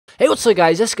Hey, what's up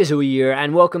guys, it's Kazooie here,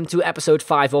 and welcome to episode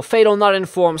 5 of Fatal Not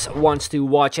Informs Wants to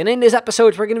Watch. And in this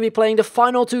episode, we're going to be playing the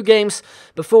final 2 games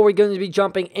before we're going to be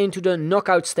jumping into the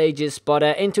knockout stages. But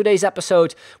in today's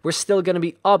episode, we're still going to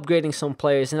be upgrading some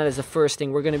players, and that is the first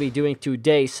thing we're going to be doing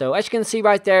today. So as you can see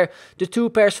right there, the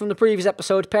 2 pairs from the previous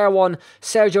episode, pair 1,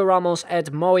 Sergio Ramos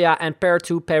and Moya, and pair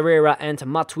 2, Pereira and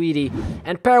Matuidi.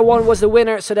 And pair 1 was the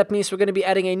winner, so that means we're going to be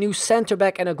adding a new center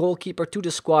back and a goalkeeper to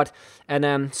the squad.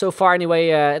 And so far anyway,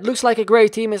 it looks like a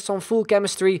great team. It's on full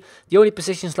chemistry. The only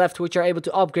positions left which are able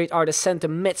to upgrade are the center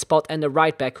mid spot and the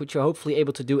right back, which you're hopefully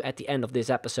able to do at the end of this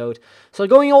episode. So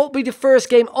going on will be the first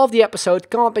game of the episode,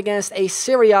 come up against a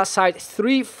Serie A side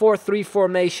 3-4-3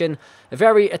 formation. A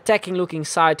very attacking looking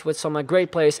side with some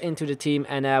great players into the team.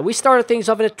 And we started things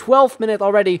off in the 12th minute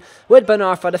already with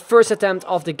Benarfa, the first attempt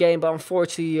of the game. But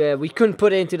unfortunately we couldn't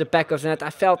put it into the back of the net. I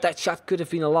felt that shot could have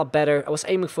been a lot better. I was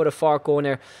aiming for the far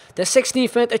corner. The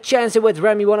 16th minute, a chance with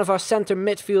Remy, one of our center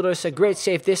midfielders. A great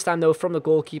save this time though from the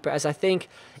goalkeeper, as I think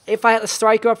if I had a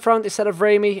striker up front instead of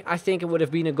Remy, I think it would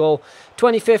have been a goal.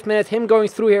 25th minute, him going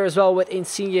through here as well with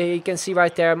Insigne. You can see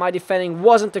right there, my defending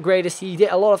wasn't the greatest. He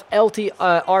did a lot of LT,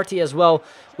 RT as well,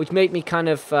 which made me kind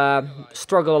of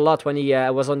struggle a lot when he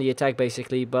was on the attack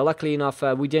basically. But luckily enough,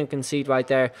 we didn't concede right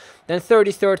there. Then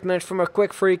 33rd minute, from a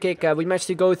quick free kick, we managed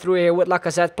to go through here with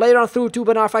Lacazette. Played on through to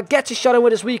Benarfa, gets a shot in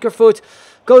with his weaker foot.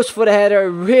 Goes for the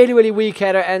header, really weak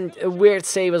header, and a weird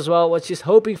save as well. Was just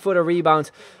hoping for the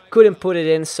rebound. Couldn't put it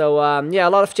in, so yeah, a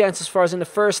lot of chances for us in the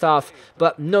first half,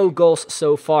 but no goals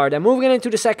so far. Then moving into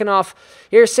the second half,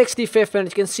 here's 65th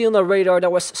minute. You can see on the radar there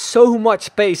was so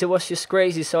much pace, it was just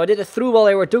crazy. So I did a through ball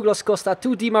here with Douglas Costa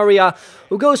to Di Maria,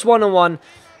 who goes one-on-one,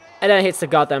 and then hits the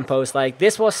goddamn post. Like,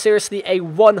 this was seriously a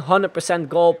 100%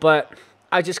 goal, but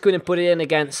I just couldn't put it in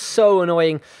again. So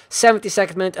annoying.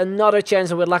 72nd minute, another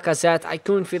chance with Lacazette. I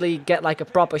couldn't really get like a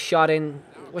proper shot in.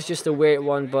 It was just a weird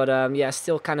one, but yeah,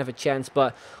 still kind of a chance.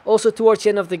 But also towards the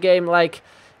end of the game, like,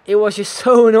 it was just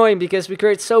so annoying because we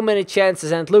created so many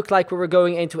chances and it looked like we were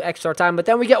going into extra time. But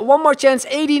then we get one more chance,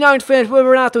 89th minute with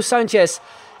Renato Sanchez,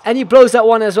 and he blows that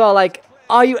one as well. Like,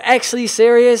 are you actually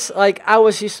serious? Like, I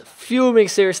was just fuming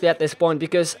seriously at this point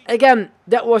because, again,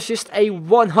 that was just a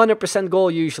 100% goal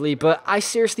usually, but I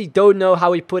seriously don't know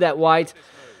how he put that wide.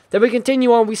 Then we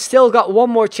continue on. We still got one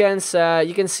more chance.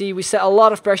 You can see we set a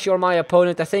lot of pressure on my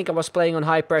opponent. I think I was playing on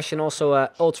high pressure and also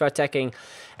ultra attacking.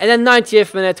 And then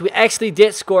 90th minute, we actually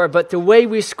did score, but the way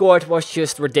we scored was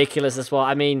just ridiculous as well.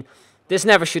 I mean, this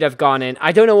never should have gone in.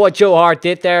 I don't know what Joe Hart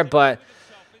did there, but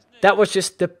that was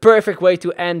just the perfect way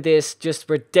to end this just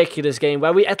ridiculous game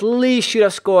where we at least should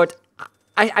have scored.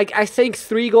 I think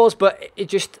 3 goals, but it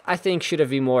just, I think, should have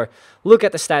been more. Look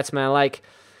at the stats, man. Like,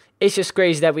 it's just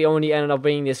crazy that we only ended up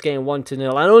winning this game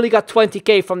 1-0. I only got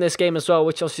 20k from this game as well,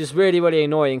 which was just really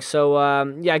annoying. So,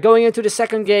 yeah, going into the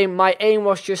second game, my aim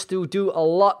was just to do a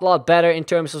lot better in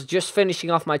terms of just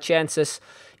finishing off my chances.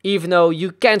 Even though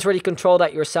you can't really control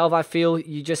that yourself, I feel.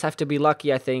 You just have to be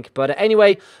lucky, I think. But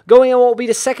anyway, going on what will be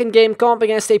the second game, come up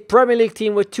against a Premier League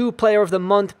team with 2 Player of the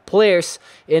Month players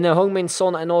in Heung-min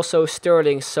Son and also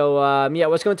Sterling. So, yeah,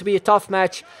 it was going to be a tough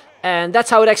match. And that's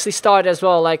how it actually started as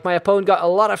well. Like, my opponent got a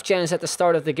lot of chance at the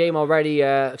start of the game already.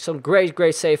 Some great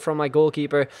save from my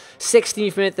goalkeeper.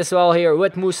 16th minute as well here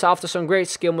with Musa after some great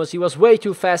skill moves. He was way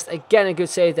too fast. Again, a good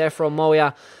save there from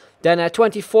Moya. Then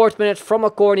 24th minute from a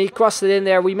corner, he crossed it in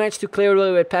there. We managed to clear it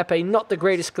away with Pepe. Not the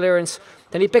greatest clearance.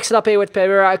 Then he picks it up here with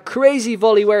Pereira. A crazy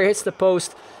volley where he hits the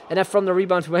post. And then from the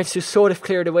rebound, we managed to sort of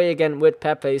clear it away again with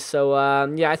Pepe. So,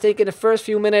 yeah, I think in the first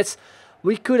few minutes,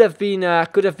 we could have been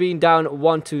down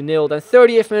 1-0. Then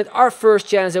 30th minute, our first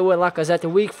chance with Lacazette, a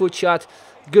weak foot shot.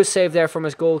 Good save there from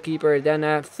his goalkeeper. Then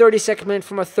 32nd minute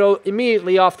from a throw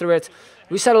immediately after it.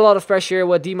 We set a lot of pressure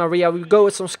with Di Maria. We go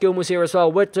with some skill moves here as well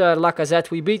with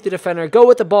Lacazette. We beat the defender, go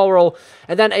with the ball roll.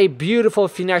 And then a beautiful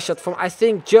finesse shot from, I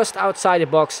think, just outside the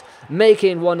box.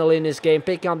 Making 1-0 in this game,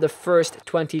 picking up the first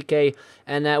 20k.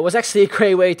 And it was actually a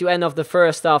great way to end off the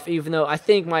first half, even though I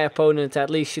think my opponent at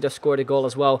least should have scored a goal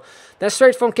as well. Then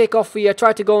straight from kickoff, we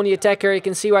tried to go on the attacker. You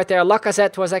can see right there,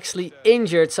 Lacazette was actually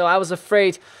injured, so I was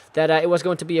afraid that it was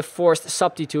going to be a forced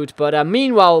substitute. But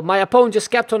meanwhile, my opponent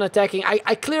just kept on attacking.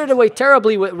 I cleared away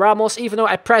terribly with Ramos, even though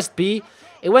I pressed B.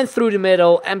 It went through the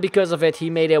middle, and because of it, he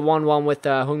made a 1-1 with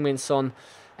Heung-min Son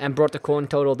and brought the coin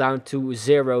total down to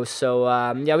 0. So,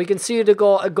 yeah, we can see the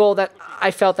goal, a goal that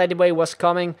I felt anyway was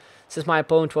coming, since my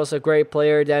opponent was a great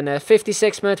player. Then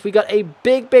 56th minute, we got a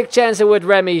big chance with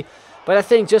Remy. But I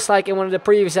think just like in one of the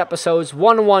previous episodes,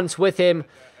 1-1s with him,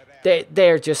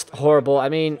 they're just horrible. I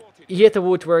mean, he hit the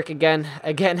woodwork again.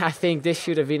 Again, I think this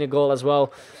should have been a goal as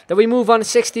well. Then we move on,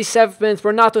 67th minute.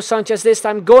 Renato Sanchez this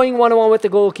time going 1-on-1 with the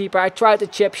goalkeeper. I tried the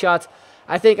chip shot.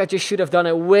 I think I just should have done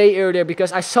it way earlier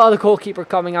because I saw the goalkeeper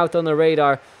coming out on the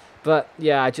radar. But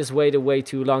yeah, I just waited way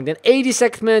too long. Then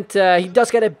 82nd minute, he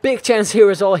does get a big chance here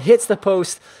as well. Hits the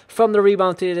post from the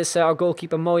rebound to this our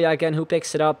goalkeeper Moya again, who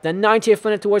picks it up. Then 90th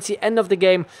minute, towards the end of the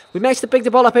game, we managed to pick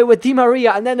the ball up here with Di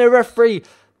Maria, and then the referee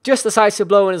just decides to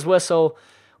blow in his whistle.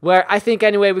 Where I think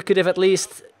anyway we could have at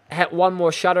least had one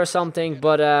more shot or something.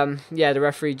 But yeah, the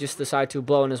referee just decided to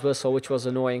blow in his whistle, which was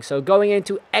annoying. So going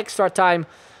into extra time.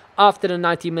 After the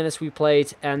 90 minutes we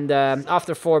played, and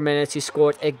after 4 minutes he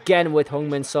scored again with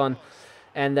Heung-min Son,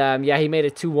 and yeah, he made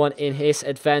it 2-1 in his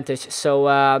advantage. So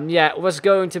yeah, it was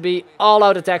going to be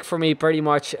all-out attack for me pretty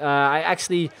much. I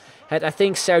actually had, I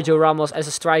think, Sergio Ramos as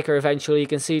a striker eventually. You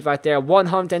can see it right there,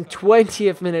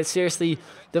 120th minute, seriously,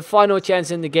 the final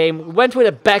chance in the game. We went with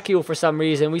a back heel for some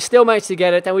reason. We still managed to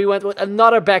get it, and we went with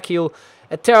another back heel,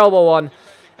 a terrible one.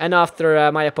 And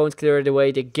after my opponent cleared it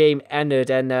away, the game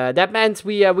ended. And that meant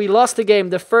we lost the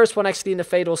game. The first one actually in the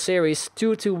Fatal series,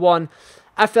 2-1.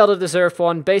 I felt a deserved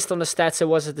one. Based on the stats, it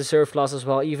was a deserved loss as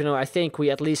well. Even though I think we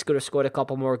at least could have scored a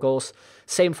couple more goals.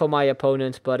 Same for my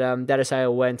opponent, but that is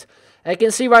how it went. And you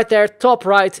can see right there, top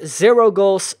right, 0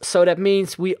 goals. So that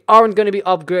means we aren't going to be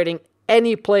upgrading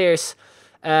any players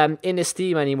in this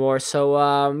team anymore.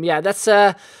 So yeah, that's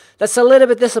a little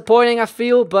bit disappointing, I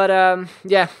feel, but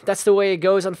yeah, that's the way it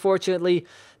goes, unfortunately.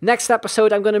 Next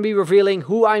episode, I'm going to be revealing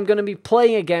who I'm going to be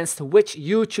playing against, which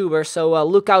YouTuber, so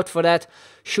look out for that.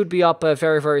 Should be up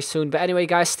very, very soon. But anyway,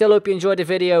 guys, still hope you enjoyed the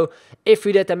video. If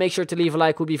you did, then make sure to leave a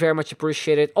like, would be very much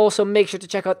appreciated. Also, make sure to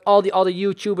check out all the other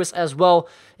YouTubers as well,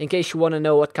 in case you want to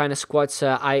know what kind of squads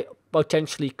I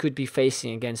potentially could be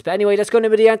facing against. But anyway, that's going to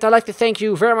be the end. I'd like to thank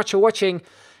you very much for watching,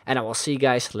 and I will see you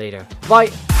guys later.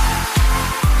 Bye!